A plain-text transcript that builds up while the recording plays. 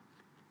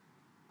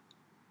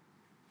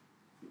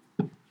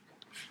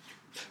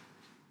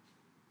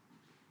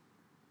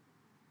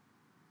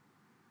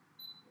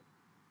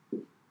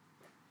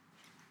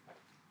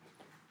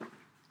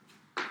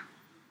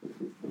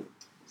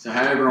So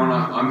hey everyone,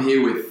 I'm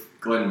here with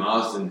Glenn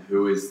Marsden,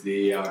 who is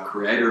the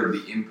creator of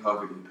the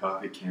Imperfectly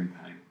Perfect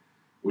campaign,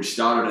 which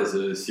started as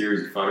a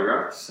series of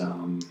photographs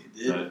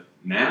that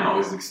now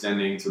is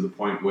extending to the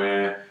point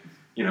where,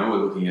 you know,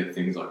 we're looking at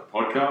things like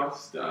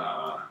podcasts,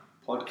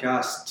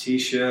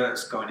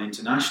 t-shirts, going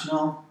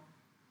international.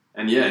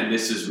 And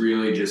this is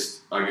really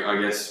just,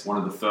 I guess, one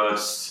of the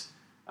first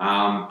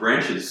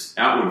branches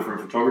outward from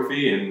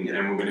photography, and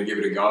we're going to give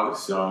it a go.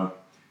 So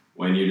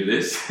we're new to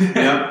this.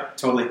 Yeah,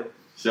 totally.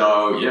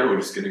 So, we're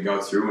just going to go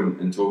through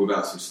and talk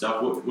about some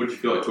stuff. What do you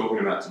feel like talking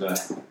about today?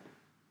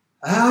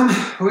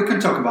 We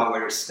can talk about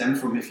where it stemmed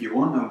from if you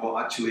want, and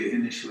what actually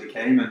initially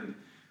came, and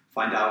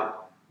find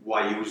out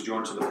why you was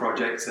drawn to the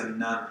project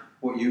and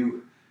what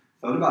you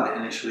thought about it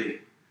initially.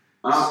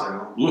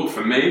 Look,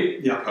 for me,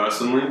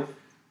 personally,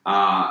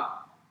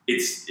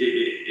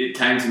 it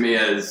came to me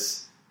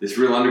as this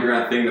real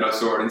underground thing that I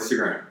saw on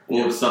Instagram.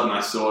 All of a sudden,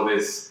 I saw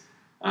this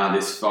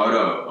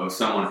photo of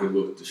someone who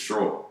looked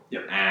distraught.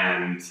 Yep.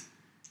 And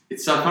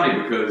it's so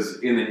funny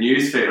because in the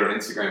newsfeed on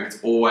Instagram, it's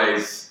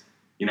always,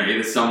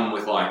 either someone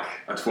with like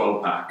a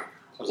 12-pack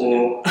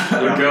or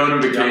a girl in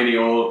a bikini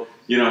or,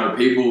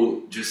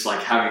 people just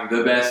like having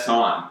the best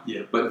time.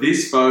 Yeah. But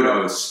this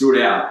photo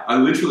stood out. I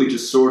literally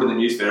just saw it in the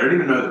newsfeed. I didn't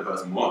even know who the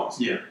person was.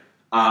 Yeah.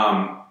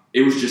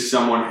 It was just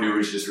someone who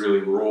was just really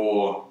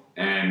raw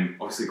and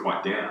obviously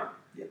quite down.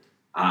 Yeah.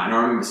 And I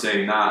remember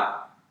seeing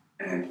that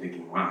and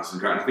thinking, wow, this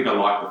is great. I think I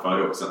liked the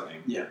photo or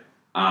something. Yeah.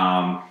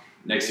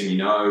 Next thing you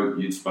know,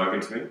 you'd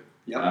spoken to me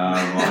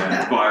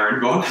via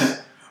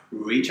inbox.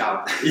 Reach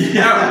out.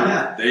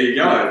 Yeah, there you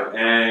go.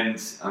 And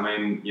I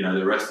mean,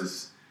 the rest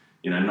is,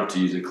 not to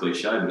use a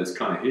cliche, but it's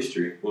kind of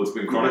history. Well, it's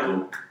been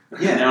chronicled.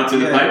 Now it's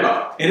in the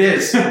paper. It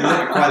is,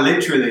 quite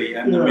literally.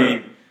 And I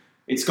mean,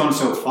 it's gone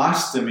so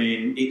fast. I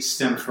mean, it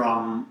stemmed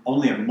from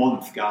only a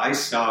month, guys.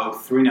 So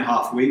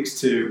 3.5 weeks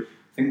to,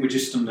 I think we're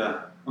just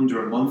under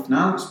a month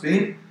now it's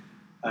been.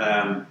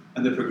 And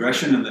the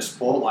progression and the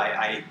support,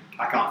 I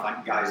can't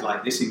thank guys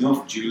like this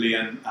enough.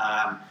 Julian,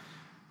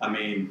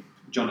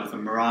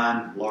 Jonathan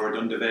Moran, Laura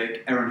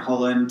Dundevik, Erin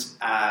Holland,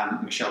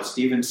 Michelle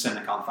Stevenson,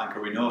 I can't thank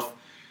her enough.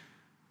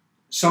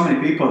 So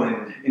many people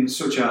in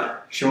such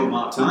a short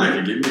amount of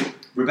time.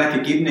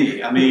 Rebecca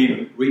Gibney. I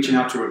mean, reaching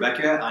out to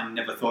Rebecca, I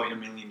never thought in a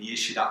million years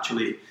she'd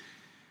actually,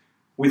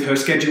 with her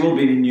schedule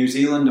being in New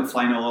Zealand and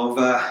flying all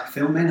over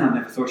filming, I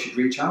never thought she'd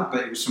reach out,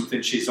 but it was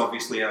something she's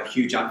obviously a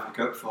huge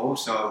advocate for,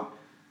 so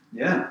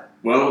yeah.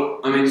 Well,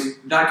 I mean,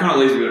 that kind of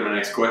leads me to my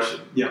next question.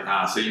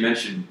 Yeah. So you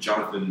mentioned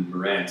Jonathan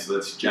Moran, so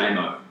that's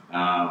JMO,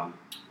 one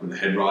of the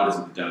head writers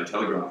of the Daily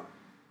Telegraph.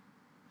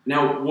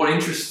 Now, what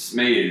interests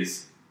me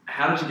is,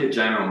 how did you get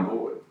JMO on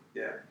board?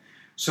 Yeah.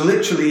 So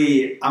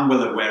literally, I'm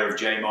well aware of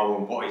JMO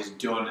and what he's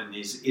done and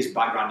his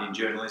background in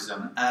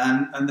journalism.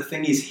 And the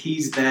thing is,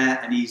 he's there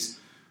and he's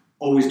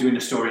always doing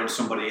a story on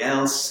somebody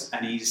else,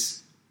 and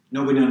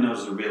nobody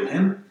knows the real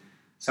him.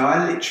 So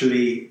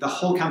the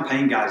whole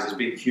campaign, guys, has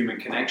been human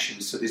connection.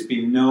 So there's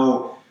been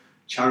no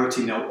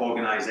charity, no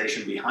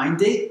organisation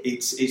behind it.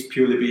 It's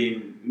purely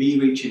been me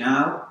reaching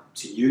out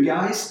to you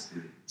guys,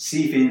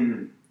 see if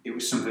it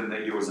was something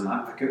that you was an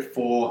advocate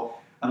for.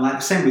 And like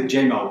the same with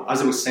JMO,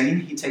 as I was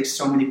saying, he takes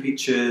so many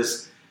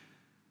pictures,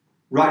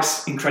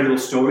 writes incredible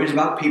stories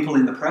about people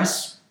in the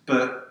press,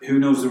 but who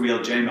knows the real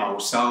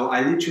JMO? So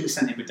I literally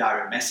sent him a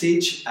direct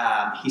message.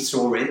 He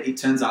saw it. It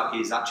turns out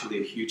he's actually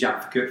a huge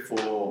advocate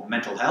for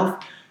mental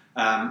health,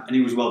 and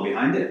he was well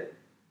behind it.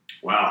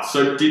 Wow.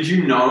 So did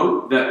you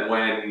know that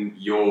when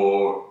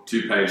your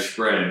 2-page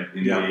spread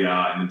in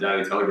the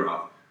Daily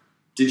Telegraph,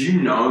 did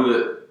you know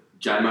that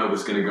JMO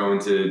was going to go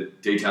into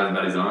details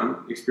about his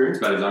own experience,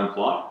 about his own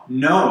plight?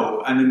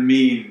 No, and I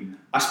mean,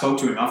 I spoke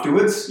to him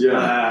afterwards,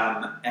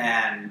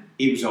 and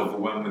he was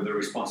overwhelmed with the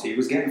response he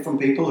was getting from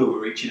people who were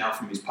reaching out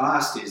from his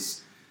past,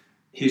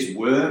 his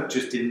work,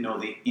 just didn't know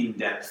the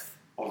in-depth,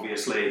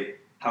 obviously,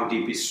 how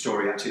deep his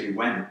story actually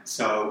went.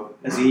 So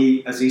as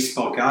he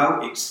spoke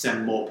out, it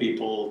sent more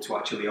people to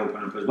actually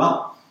open up as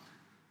well.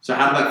 So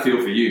how did that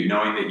feel for you,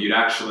 knowing that you'd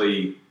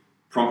actually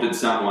prompted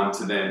someone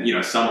to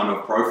then, someone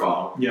of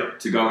profile,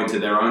 to go into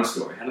their own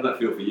story? How did that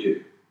feel for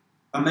you?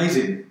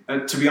 Amazing.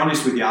 To be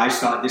honest with you, I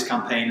started this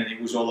campaign and it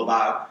was all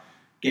about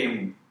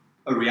getting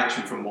a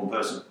reaction from one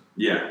person.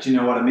 Yeah. Do you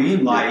know what I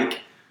mean?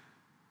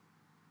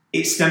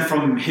 It stemmed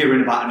from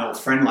hearing about an old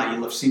friend, like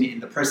you'll have seen it in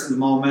the press at the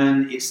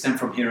moment. It stemmed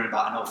from hearing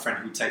about an old friend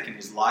who'd taken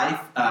his life.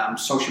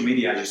 Social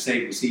media, as you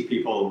say, we see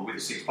people with a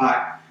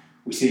six-pack.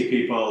 We see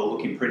people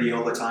looking pretty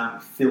all the time,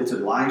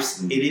 filtered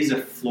lives. It is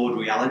a flawed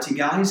reality,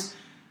 guys.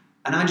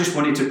 And I just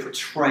wanted to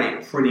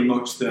portray pretty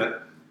much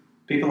that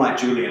people like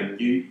Julian,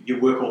 you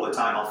work all the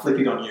time. I'll flip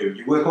it on you.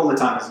 You work all the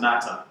time as an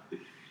actor.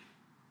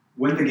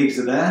 When the gigs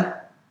are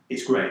there,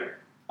 it's great,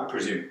 I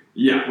presume.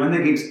 Yeah. When the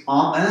gigs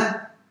aren't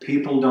there,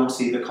 people don't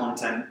see the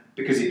content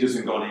because it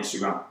doesn't go on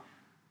Instagram.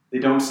 They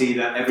don't see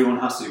that everyone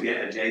has to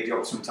get a day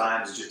job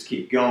sometimes just to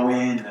keep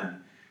going.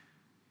 And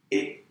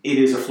it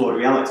is a flawed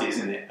reality,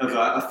 isn't it? Of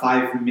a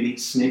 5-minute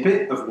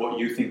snippet of what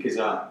you think is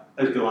a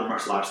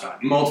glamorous lifestyle.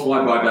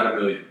 Multiplied by about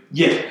 1 million.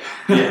 Yeah.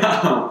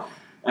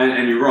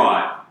 And you're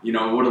right.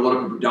 what a lot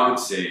of people don't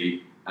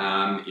see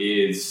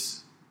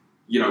is,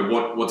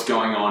 what's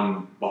going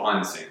on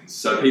behind the scenes.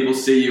 So people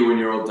see you when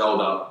you're all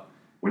dolled up,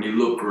 when you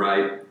look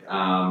great,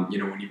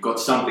 when you've got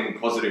something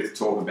positive to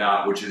talk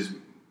about, which is,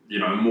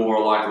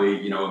 more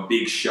likely, a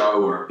big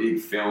show or a big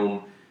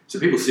film. So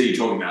people see you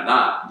talking about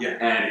that,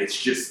 and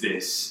it's just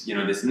this,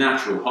 this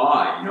natural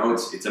high.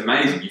 It's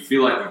amazing. You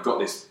feel like you've got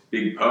this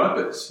big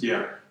purpose.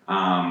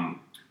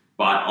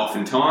 But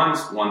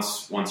oftentimes,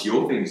 once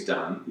your thing's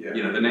done,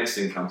 the next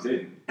thing comes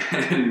in,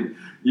 and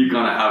you're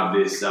gonna have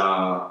this,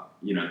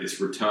 this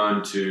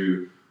return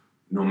to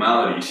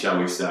normality, shall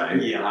we say?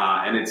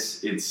 And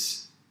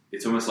it's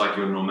almost like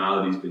your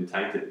normality's been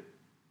tainted.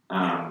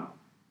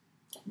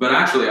 But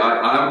actually,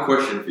 I have a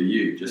question for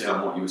you, just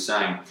on what you were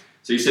saying.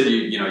 So you said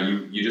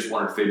you just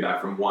wanted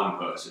feedback from one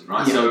person,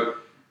 right? So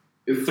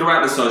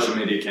throughout the social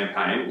media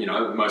campaign,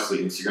 mostly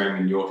Instagram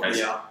in your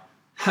case,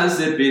 has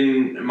there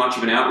been much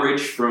of an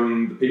outreach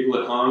from the people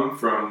at home,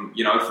 from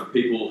for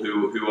people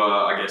who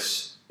are, I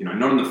guess,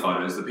 not in the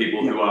photos, the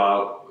people who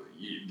are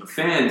the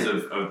fans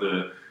of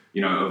the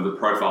of the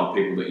profile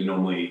people that you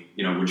normally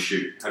would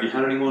shoot? Have you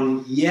had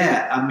anyone?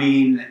 Yeah, I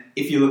mean,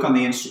 if you look on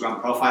the Instagram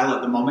profile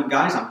at the moment,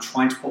 guys, I'm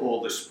trying to put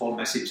all the support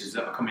messages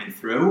that are coming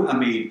through. I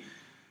mean,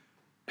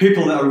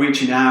 people that are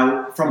reaching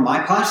out from my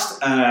past,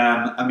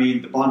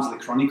 the Barnsley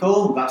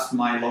Chronicle, that's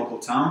my local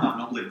town. I've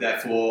not lived there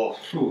for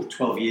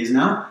 12 years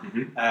now.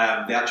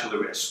 They actually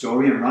wrote a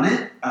story and ran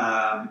it,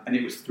 and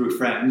it was through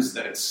friends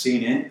that had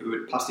seen it, who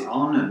had passed it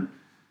on, and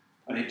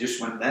it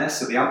just went there.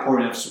 So the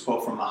outpouring of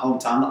support from my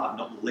hometown that I've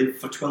not lived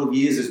for 12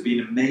 years has been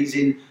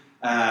amazing.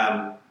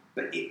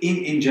 But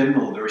in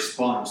general, the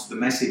response, the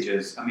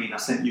messages, I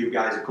sent you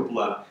guys a couple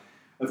of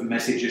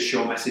messages,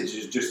 short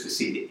messages, just to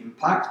see the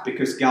impact,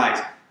 because,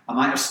 guys, I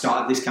might have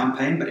started this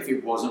campaign, but if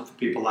it wasn't for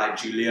people like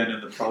Julian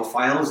and the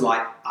profiles,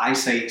 like I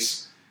say,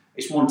 it's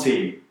one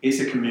team. It's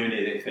a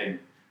community thing.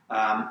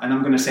 And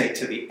I'm going to say it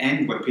to the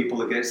end when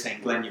people are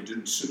saying, Glenn, you've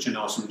done such an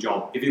awesome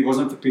job. If it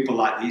wasn't for people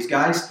like these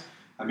guys,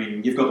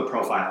 you've got the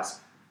profiles.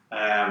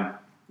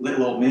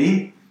 Little old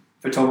me,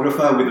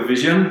 photographer with a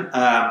vision,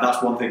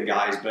 that's one thing,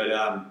 guys.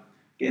 But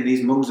getting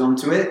these mugs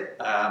onto it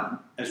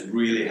has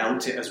really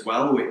helped it as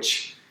well,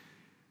 which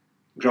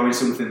growing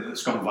something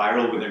that's gone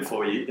viral within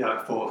 4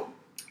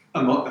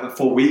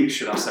 weeks,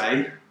 should I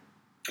say,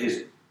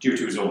 is due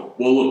to us all.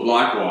 Well, look,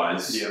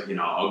 likewise,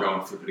 I'll go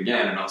and flip it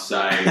again, and I'll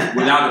say,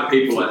 without the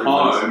people at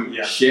home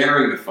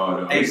sharing the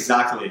photos,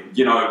 exactly,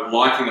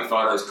 liking the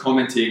photos,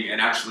 commenting,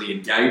 and actually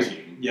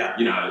engaging,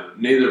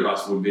 neither of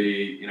us would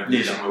be in a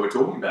position where we're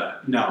talking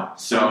about it. No,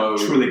 so I'm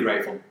truly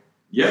grateful.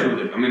 Yeah,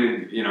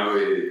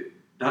 Truly.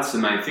 That's the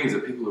main thing, is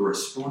that people are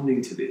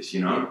responding to this.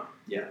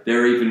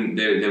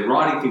 They're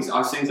writing things.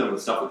 I've seen some of the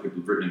stuff that people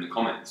have written in the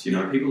comments.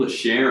 People are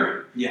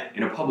sharing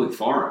in a public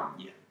forum.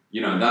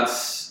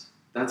 That's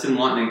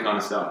enlightening kind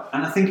of stuff.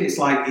 And I think it's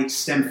like it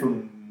stemmed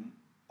from.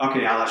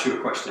 Okay, I'll ask you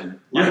a question.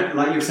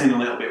 Like you were saying a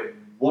little bit.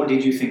 What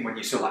did you think when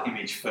you saw that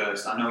image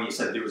first? I know you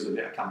said there was a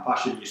bit of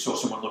compassion. You saw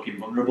someone looking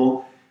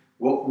vulnerable.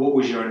 What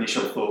was your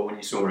initial thought when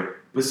you saw it?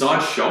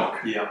 Besides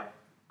shock,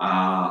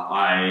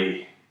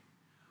 I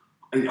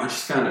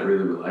just found it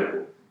really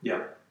relatable.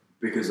 Yeah.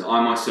 Because I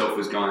myself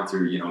was going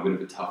through, a bit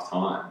of a tough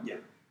time. Yeah.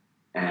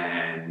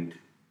 And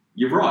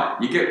you're right.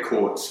 You get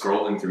caught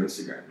scrolling through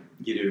Instagram.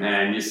 You do.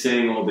 And you're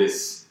seeing all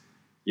this,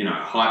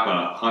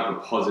 hyper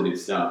positive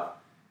stuff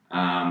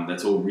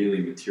that's all really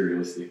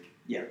materialistic.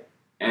 Yeah.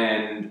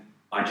 And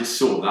I just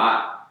saw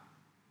that,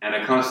 and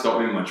it kind of stopped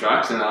me in my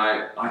tracks, and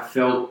I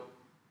felt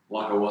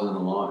like I wasn't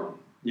alone.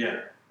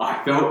 Yeah.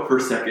 I felt for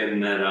a second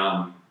that,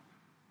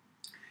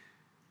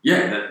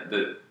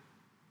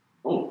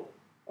 oh,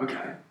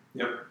 okay.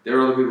 Yep. There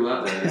are other people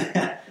out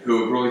there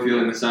who are probably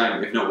feeling the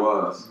same, if not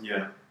worse.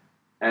 Yeah.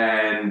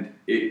 And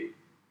it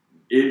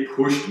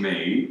pushed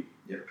me.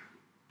 Yep.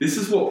 This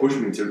is what pushed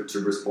me to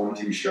respond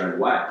to you straight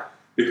away,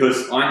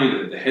 because I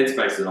knew that the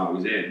headspace that I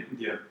was in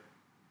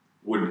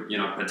would,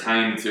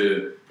 pertain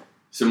to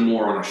some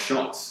more honest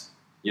shots,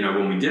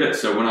 when we did it.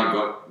 So when I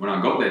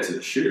got there to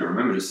the shoot, I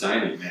remember just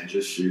saying to you, man,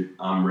 just shoot,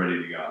 I'm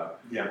ready to go.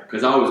 Yeah.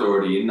 Because I was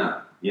already in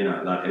that,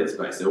 that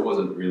headspace. There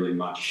wasn't really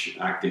much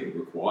acting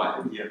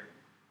required. Yeah.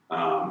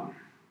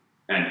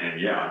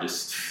 I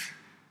just,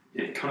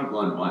 it kind of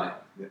blown away.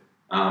 Yeah.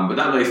 But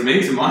that leads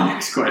me to my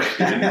next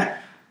question,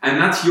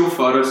 and that's your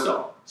photo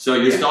style. So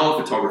your style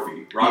of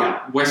photography, right?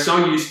 Yeah. We're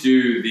so used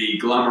to the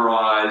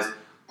glamorized,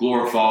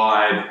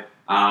 glorified,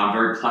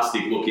 very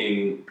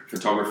plastic-looking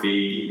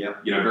photography.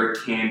 Very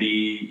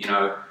candy.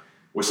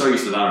 We're so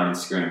used to that on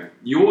Instagram.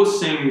 Yours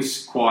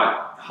seems quite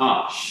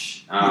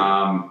harsh,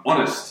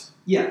 honest.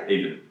 Yeah.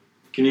 Even.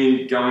 Can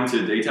you go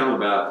into detail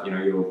about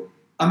your?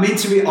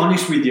 To be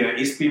honest with you,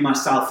 it's been my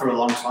style for a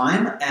long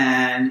time,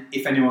 and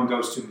if anyone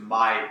goes to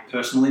my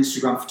personal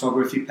Instagram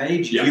photography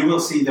page, you will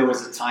see there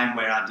was a time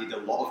where I did a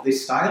lot of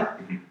this style,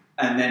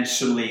 and then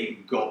suddenly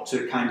got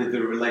to kind of the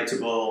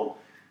relatable,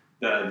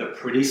 the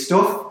pretty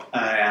stuff,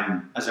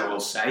 as I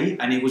will say,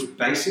 and it was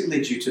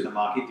basically due to the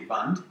market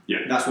demand.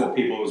 Yeah. That's what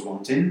people was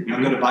wanting.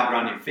 I've got a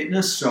background in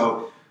fitness,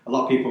 so a A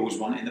lot of people was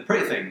wanting the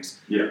pretty things.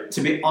 Yeah.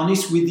 To be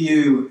honest with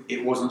you,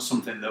 it wasn't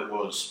something that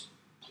was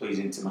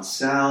pleasing to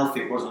myself.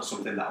 It wasn't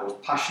something that I was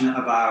passionate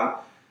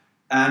about.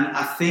 And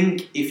I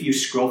think if you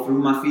scroll through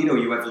my feed or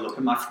you ever look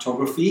at my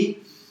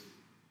photography,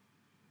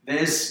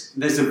 there's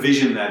a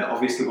vision there that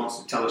obviously wants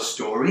to tell a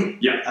story.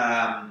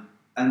 Yeah.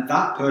 And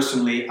that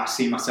personally, I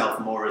see myself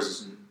more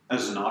as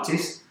an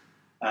artist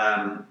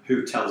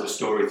who tells a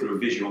story through a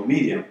visual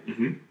medium.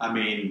 Mm-hmm. I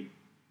mean,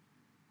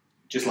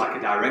 just like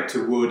a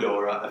director would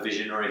or a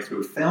visionary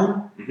through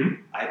film, Mm-hmm.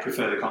 I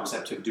prefer the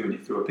concept of doing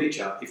it through a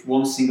picture. If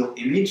one single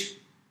image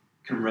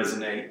can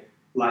resonate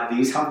like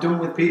these have done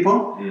with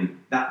people,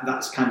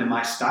 that's kind of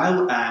my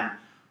style. And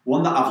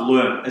one that I've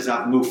learned as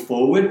I've moved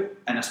forward,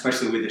 and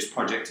especially with this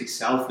project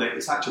itself, that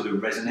it's actually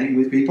resonating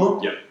with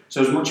people. Yeah.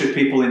 So as much as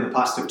people in the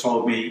past have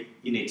told me,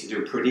 you need to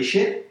do pretty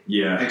shit,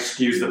 Yeah.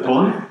 excuse the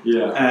pun,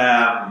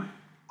 Yeah.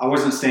 I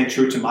wasn't staying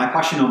true to my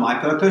passion or my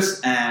purpose,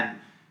 and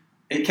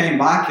it came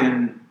back,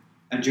 and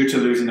due to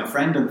losing a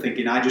friend and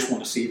thinking I just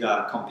want to see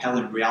the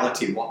compelling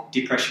reality what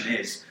depression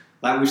is.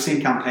 Like, we've seen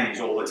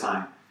campaigns all the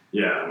time.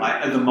 Yeah.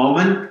 Like at the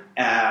moment,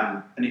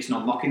 and it's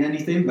not mocking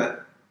anything,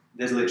 but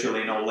there's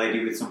literally an old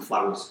lady with some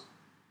flowers.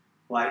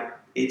 Like,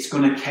 it's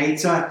going to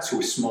cater to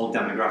a small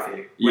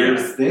demographic.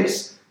 Whereas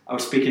this, I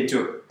was speaking to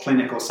a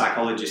clinical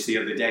psychologist the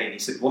other day, and he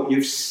said, what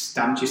you've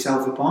stamped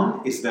yourself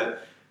upon is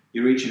that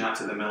you're reaching out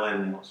to the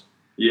millennials.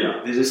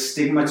 Yeah. There's a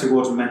stigma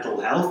towards mental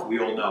health, we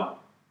all know.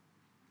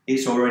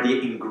 It's already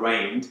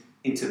ingrained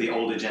into the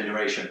older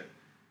generation.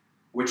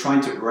 We're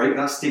trying to break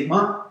that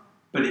stigma,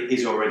 but it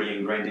is already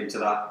ingrained into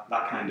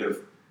that kind of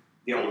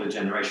the older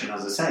generation,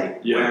 as I say.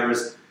 Yeah.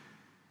 Whereas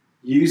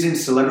using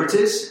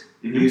celebrities,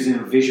 Mm-hmm. using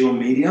a visual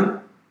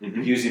medium,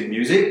 Mm-hmm. using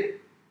music,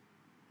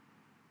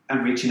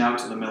 and reaching out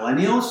to the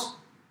millennials,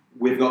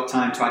 we've got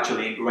time to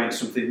actually ingrain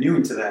something new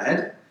into their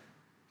head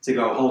to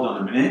go, hold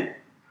on a minute,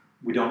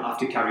 we don't have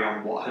to carry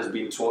on what has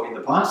been taught in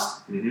the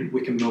past. Mm-hmm.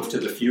 We can move to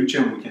the future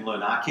and we can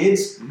learn our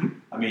kids. Mm-hmm.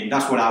 I mean,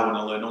 that's what I want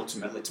to learn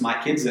ultimately to my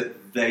kids,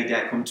 that they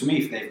dare come to me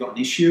if they've got an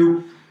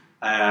issue.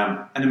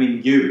 And I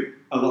mean,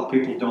 a lot of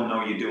people don't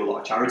know you do a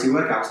lot of charity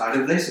work outside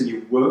of this and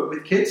you work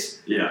with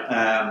kids.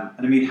 Yeah.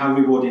 And I mean, how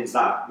rewarding is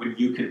that when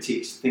you can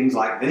teach things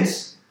like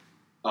this?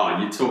 Oh,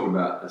 you talk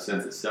about a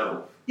sense of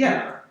self.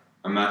 Yeah.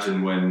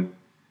 Imagine when,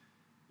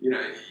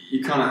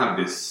 you kind of have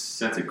this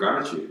sense of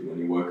gratitude when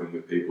you're working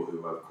with people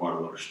who have quite a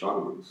lot of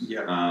struggles.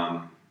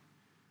 Yeah.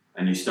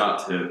 And you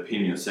start to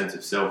pin your sense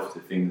of self to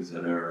things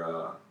that are,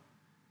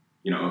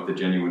 of the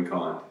genuine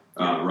kind,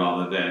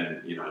 rather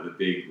than, the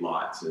big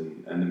lights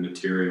and the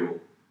material,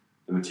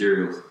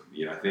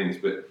 things.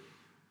 But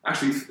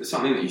actually,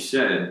 something that you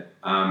said,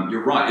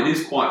 you're right, it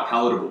is quite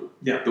palatable.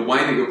 Yeah. The way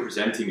that you're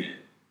presenting it,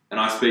 and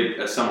I speak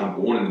as someone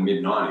born in the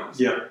mid-90s,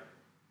 Yeah.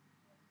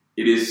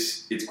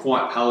 it's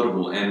quite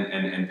palatable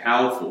and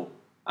powerful.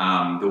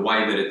 The way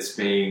that it's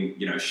being,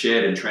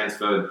 shared and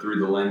transferred through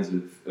the lens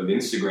of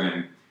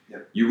Instagram,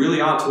 Yep. You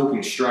really are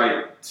talking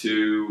straight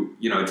to,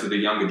 to the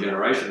younger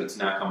generation that's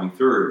now coming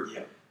through.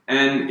 Yep.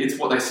 And it's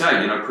what they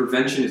say,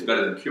 prevention is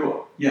better than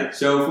cure. Yeah.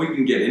 So if we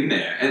can get in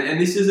there, and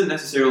this isn't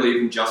necessarily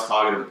even just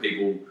targeted at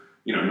people,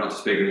 not to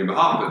speak on your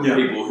behalf, but Yeah.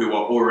 people who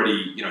are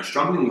already,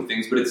 struggling with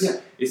things, but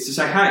it's to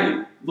say,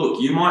 hey,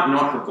 look, you might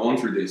not have gone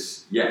through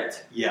this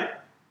yet. Yeah.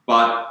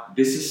 But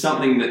this is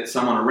something that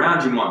someone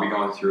around you might be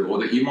going through, or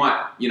that you might,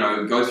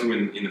 go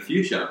through in the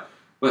future.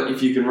 But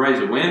if you can raise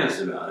awareness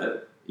about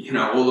it,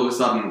 all of a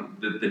sudden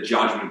the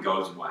judgment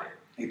goes away.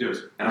 It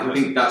does. And I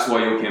think that's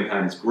why your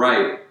campaign is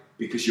great,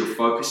 because you're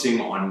focusing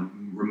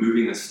on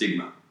removing the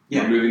stigma,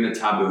 removing the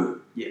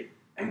taboo,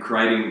 and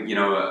creating,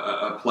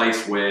 a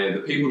place where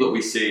the people that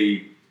we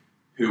see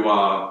who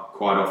are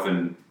quite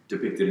often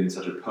depicted in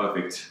such a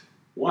perfect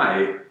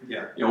way,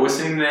 we're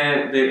seeing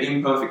their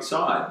imperfect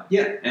side.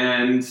 Yeah.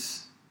 And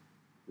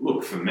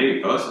look, for me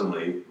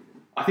personally,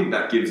 I think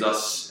that gives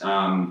us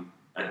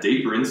a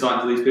deeper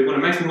insight into these people,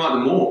 and it makes me like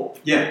them more.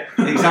 Yeah,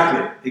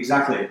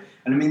 exactly.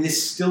 And I mean,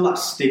 there's still that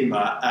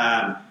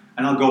stigma,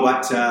 and I'll go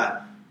back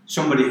to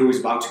somebody who was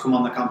about to come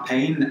on the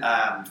campaign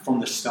from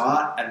the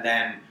start, and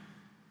then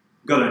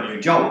got a new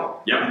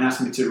job and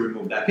asked me to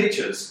remove their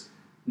pictures.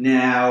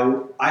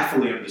 Now, I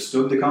fully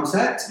understood the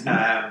concept.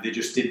 Mm-hmm. They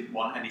just didn't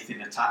want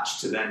anything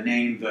attached to their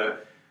name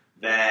that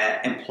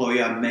their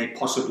employer may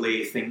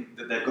possibly think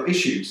that they've got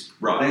issues.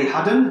 Right. They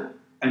hadn't,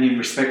 and in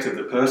respect of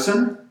the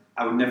person,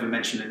 I would never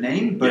mention a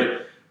name,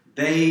 but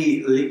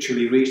they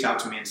literally reached out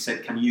to me and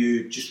said, can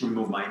you just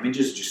remove my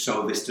images just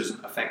so this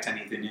doesn't affect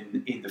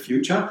anything in the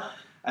future?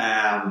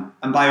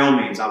 And by all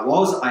means, I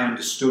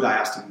understood, I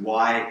asked him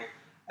why.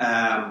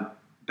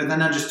 But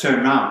then I just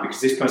turned around,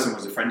 because this person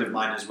was a friend of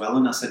mine as well,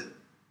 and I said,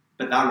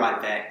 but that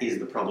right there is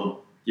the problem.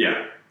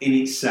 Yeah. In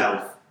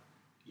itself,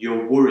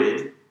 you're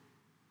worried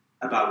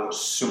about what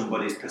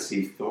somebody's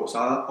perceived thoughts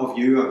of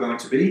you are going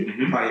to be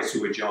prior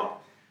to a job.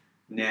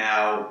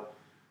 Now,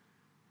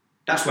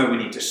 that's where we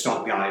need to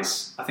stop,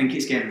 guys. I think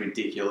it's getting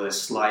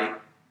ridiculous. Like,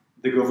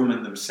 the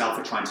government themselves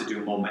are trying to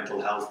do more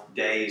mental health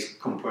days.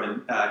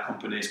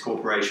 Companies,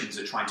 corporations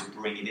are trying to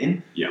bring it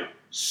in. Yeah.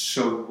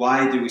 So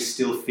why do we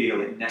still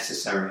feel it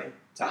necessary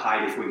to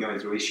hide if we're going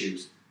through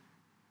issues?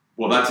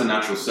 Well, that's a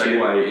natural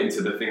segue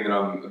into the thing that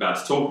I'm about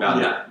to talk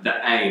about, the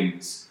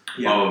aims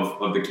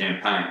of the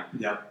campaign.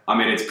 Yeah. I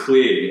mean, it's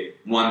clear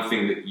one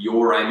thing that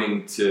you're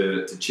aiming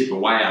to chip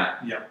away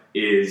at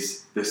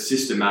is the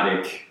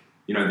systematic,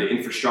 the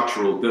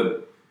infrastructural,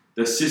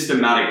 the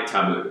systematic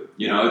taboo.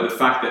 The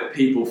fact that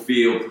people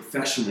feel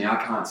professionally, I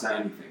can't say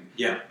anything.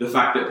 Yeah. The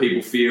fact that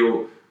people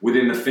feel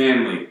within the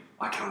family,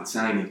 I can't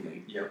say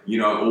anything.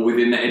 Yeah. Or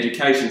within the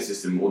education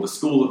system or the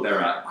school that they're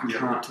at, I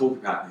can't talk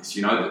about this.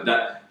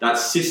 That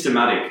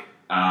systematic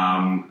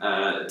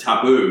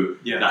taboo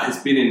that has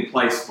been in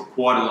place for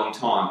quite a long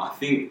time. I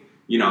think,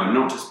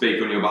 not to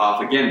speak on your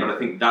behalf again, but I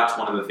think that's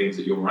one of the things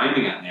that you're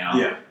aiming at now.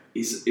 Yeah.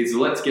 Is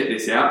let's get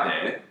this out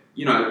there.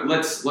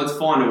 Let's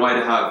find a way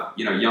to have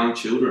young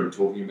children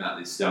talking about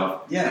this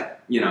stuff. Yeah.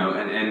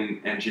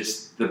 And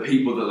just the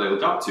people that they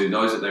look up to,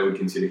 those that they would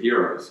consider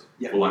heroes,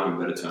 for lack of a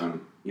better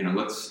term.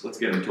 Let's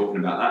get them talking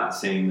about that and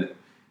seeing that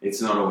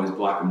it's not always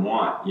black and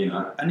white.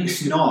 And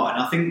it's not.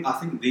 And I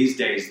think these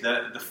days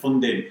the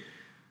funding.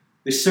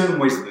 There's certain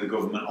ways that the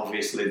government,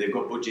 obviously, they've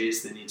got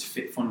budgets, they need to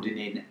fit funding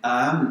in.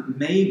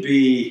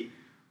 Maybe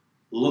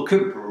look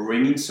at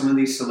bringing some of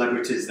these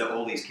celebrities that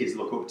all these kids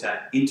look up to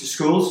into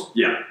schools.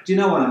 Yeah. Do you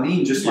know what I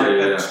mean? Just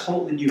a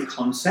totally new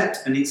concept,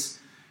 and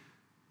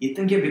you'd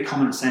think it'd be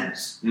common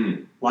sense.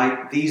 Mm.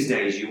 Like these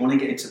days, you want to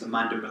get into the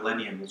mind of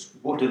millennials.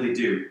 What do?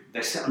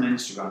 They sit on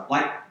Instagram.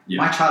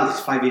 My child is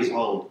 5 years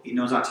old. He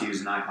knows how to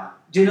use an iPad.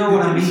 Do you know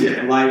what I mean?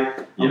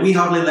 And we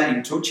hardly let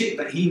him touch it,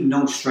 but he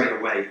knows straight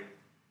away.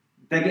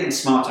 They're getting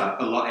smarter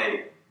a lot.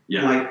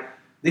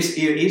 This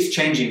year is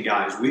changing,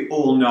 guys. We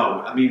all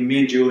know. I mean,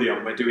 me and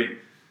Julian, we're doing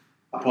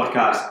a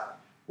podcast.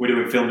 We're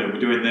doing filming. We're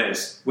doing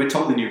this. We're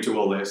totally new to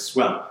all this.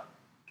 Well,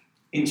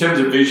 in terms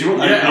of visual,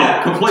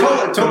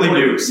 completely, totally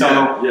new.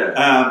 So,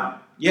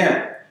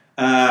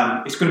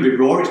 it's going to be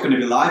raw. It's going to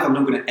be live. I'm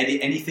not going to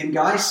edit anything,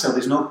 guys. So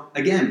there's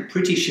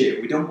pretty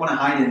shit. We don't want to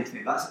hide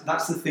anything.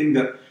 That's the thing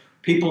that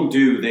people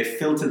do. They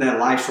filter their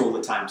lives all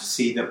the time to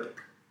see the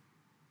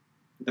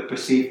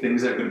perceived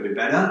things that are going to be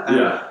better.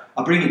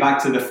 I'll bring it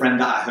back to the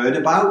friend that I heard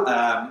about.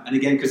 And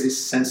again, because it's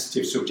a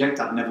sensitive subject,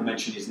 I've never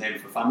mentioned his name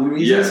for family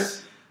reasons.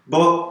 Yes.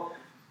 But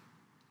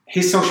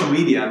his social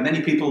media,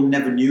 many people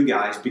never knew,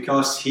 guys,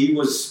 because he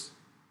was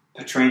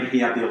portraying he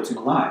had the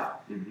ultimate life.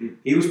 Mm-hmm.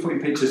 He was putting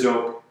pictures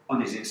up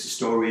on his Insta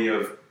story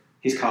of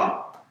his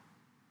car,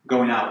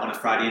 going out on a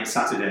Friday and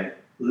Saturday,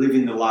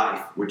 living the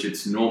life. Which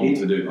it's normal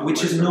to do.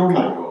 Which is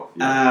normal.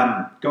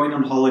 Going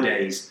on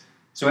holidays.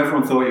 So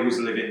everyone thought he was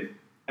living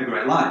a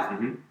great life.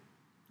 Mm-hmm.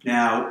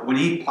 Now, when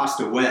he passed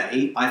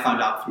away, I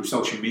found out through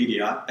social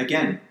media,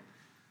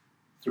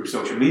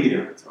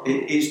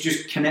 It's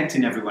just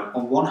connecting everyone.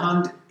 On one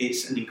hand,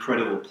 it's an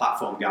incredible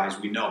platform, guys,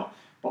 we know.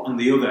 But on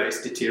the other,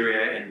 it's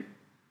deteriorating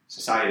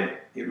society.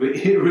 It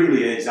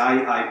really is.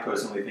 I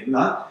personally think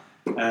that.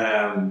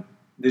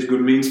 There's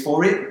good means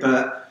for it.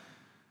 But,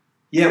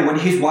 when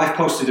his wife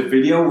posted a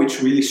video,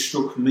 which really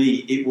struck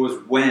me, it was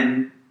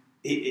when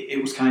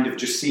it was kind of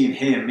just seeing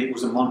him. It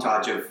was a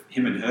montage of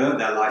him and her,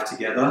 their life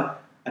together,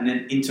 and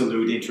then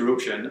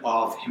interruption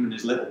of him and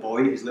his little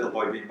boy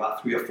being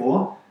about 3 or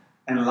 4,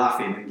 and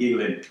laughing and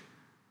giggling.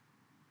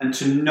 And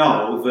to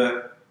know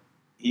that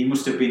he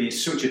must have been in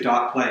such a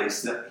dark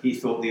place that he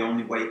thought the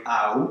only way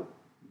out,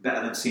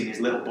 better than seeing his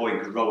little boy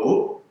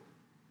grow up,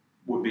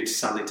 would be to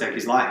sadly take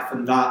his life.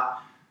 And that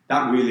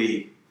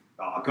really,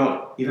 oh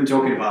God, even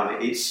talking about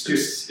it, it's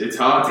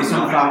hard. It's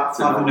not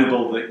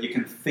fathomable that you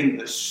can think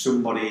that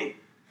somebody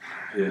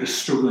is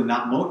struggling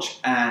that much.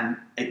 And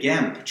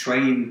again,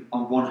 portraying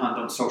on one hand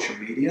on social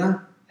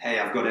media, hey,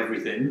 I've got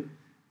everything.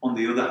 On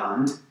the other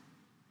hand,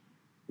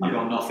 I've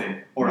got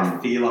nothing, or I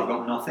feel I've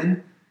got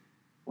nothing.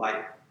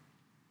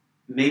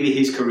 Maybe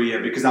his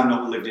career, because I've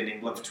not lived in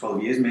England for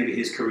 12 years, maybe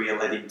his career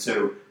led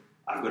into,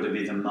 I've got to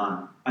be the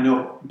man. I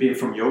know, being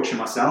from Yorkshire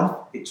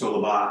myself, it's all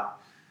about,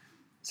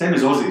 same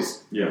as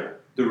Aussies,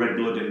 the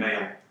red-blooded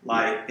male.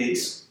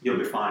 You'll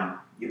be fine,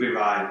 you'll be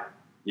right.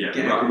 Run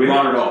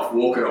it off,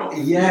 walk it off.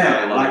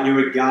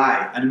 You're a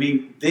guy. And I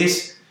mean,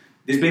 there's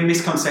been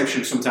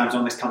misconceptions sometimes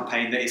on this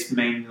campaign that it's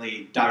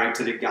mainly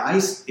directed at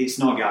guys. It's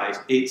not guys,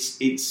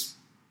 it's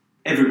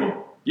everyone.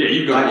 Yeah,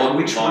 you've got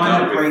we're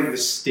trying to break the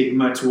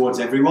stigma towards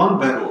everyone,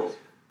 but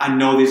I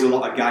know there's a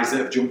lot of guys that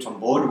have jumped on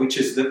board, which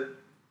is the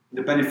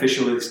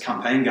beneficial of this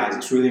campaign, guys.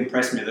 It's really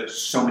impressed me that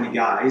so many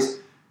guys,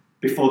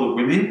 before the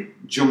women,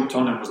 jumped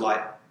on and was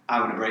like, I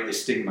want to break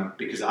this stigma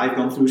because I've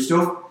gone through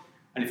stuff,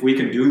 and if we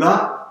can do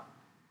that,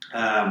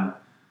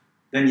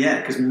 then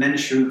because men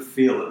shouldn't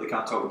feel that they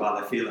can't talk about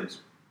their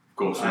feelings. Of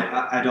course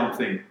I don't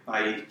think.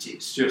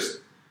 It's just,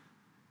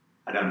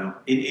 I don't know.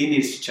 It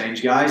needs to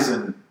change, guys,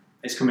 and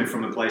it's coming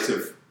from a place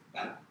of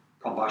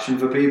compassion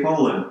for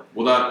people. And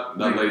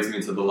that leads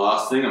me to the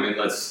last thing. I mean,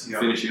 let's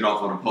finish it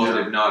off on a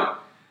positive note.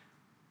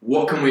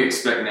 What can we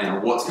expect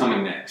now? What's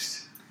coming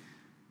next?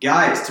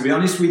 Guys, to be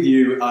honest with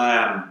you,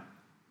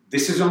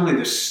 this is only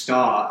the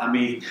start. I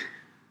mean,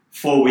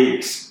 4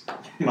 weeks.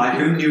 Like,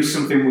 who knew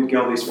something would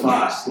go this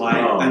fast? Like,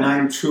 and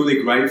I'm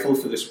truly grateful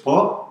for the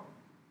support.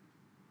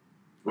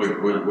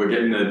 We're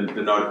getting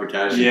the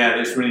notification. Yeah,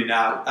 it's running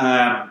out.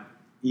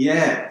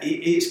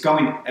 It's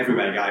going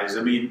everywhere, guys.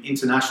 I mean,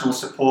 international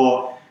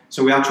support.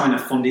 So we are trying to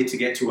fund it to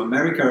get to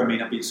America. I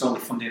mean, I've been solely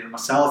funding it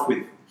myself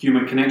with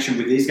Human Connection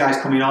with these guys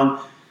coming on.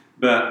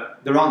 But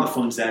there aren't the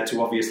funds there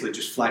to obviously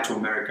just fly to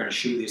America and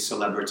shoot these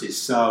celebrities.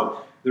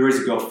 So there is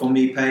a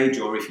GoFundMe page,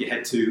 or if you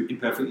head to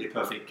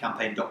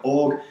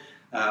imperfectlyperfectcampaign.org.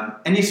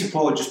 Any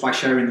support just by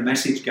sharing the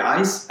message,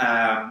 guys.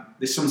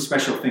 There's some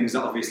special things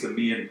that obviously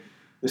me and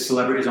the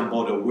celebrities on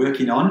board are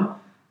working on.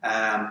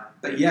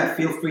 But yeah,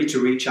 feel free to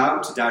reach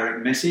out to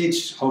direct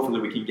message. Hopefully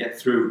we can get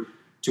through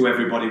to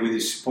everybody with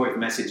these supportive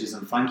messages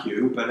and thank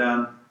you. But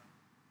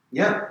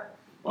yeah.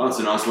 Well, that's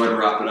a nice way to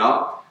wrap it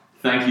up.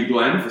 Thank you,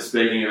 Glenn, for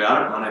speaking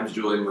about it. My name's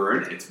Julian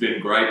Maroon. It's been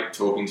great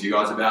talking to you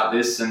guys about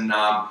this, and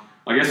I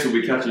guess we'll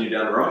be catching you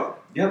down the road.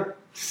 Yep.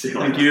 See you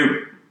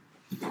later.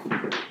 Thank you.